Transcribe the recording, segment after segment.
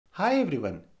Hi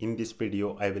everyone, in this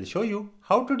video I will show you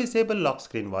how to disable lock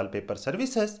screen wallpaper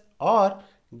services or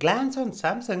glance on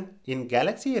Samsung in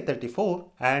Galaxy A34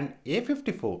 and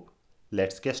A54.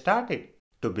 Let's get started.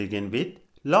 To begin with,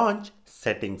 launch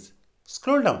Settings.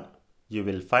 Scroll down. You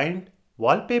will find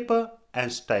Wallpaper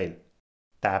and Style.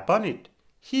 Tap on it.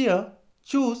 Here,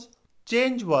 choose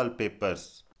Change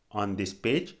Wallpapers. On this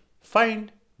page,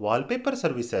 find Wallpaper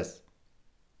Services.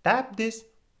 Tap this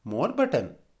More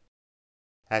button.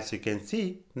 As you can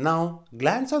see, now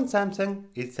Glance on Samsung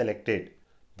is selected.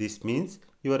 This means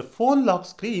your phone lock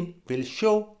screen will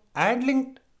show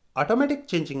ad-linked automatic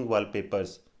changing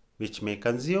wallpapers, which may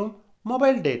consume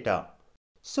mobile data.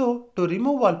 So, to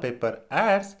remove wallpaper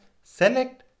ads,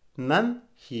 select None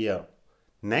here.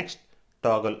 Next,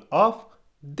 toggle off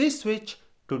this switch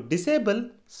to disable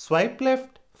Swipe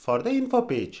Left for the info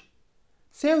page.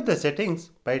 Save the settings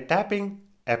by tapping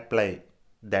Apply.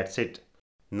 That's it.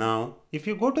 Now, if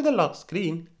you go to the lock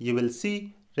screen, you will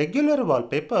see regular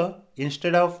wallpaper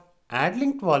instead of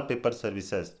ad-linked wallpaper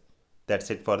services. That's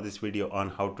it for this video on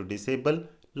how to disable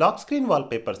lock screen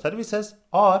wallpaper services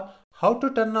or how to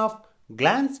turn off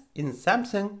glance in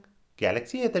Samsung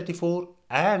Galaxy A34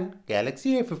 and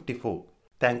Galaxy A54.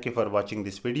 Thank you for watching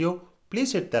this video.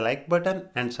 Please hit the like button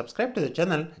and subscribe to the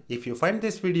channel if you find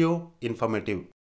this video informative.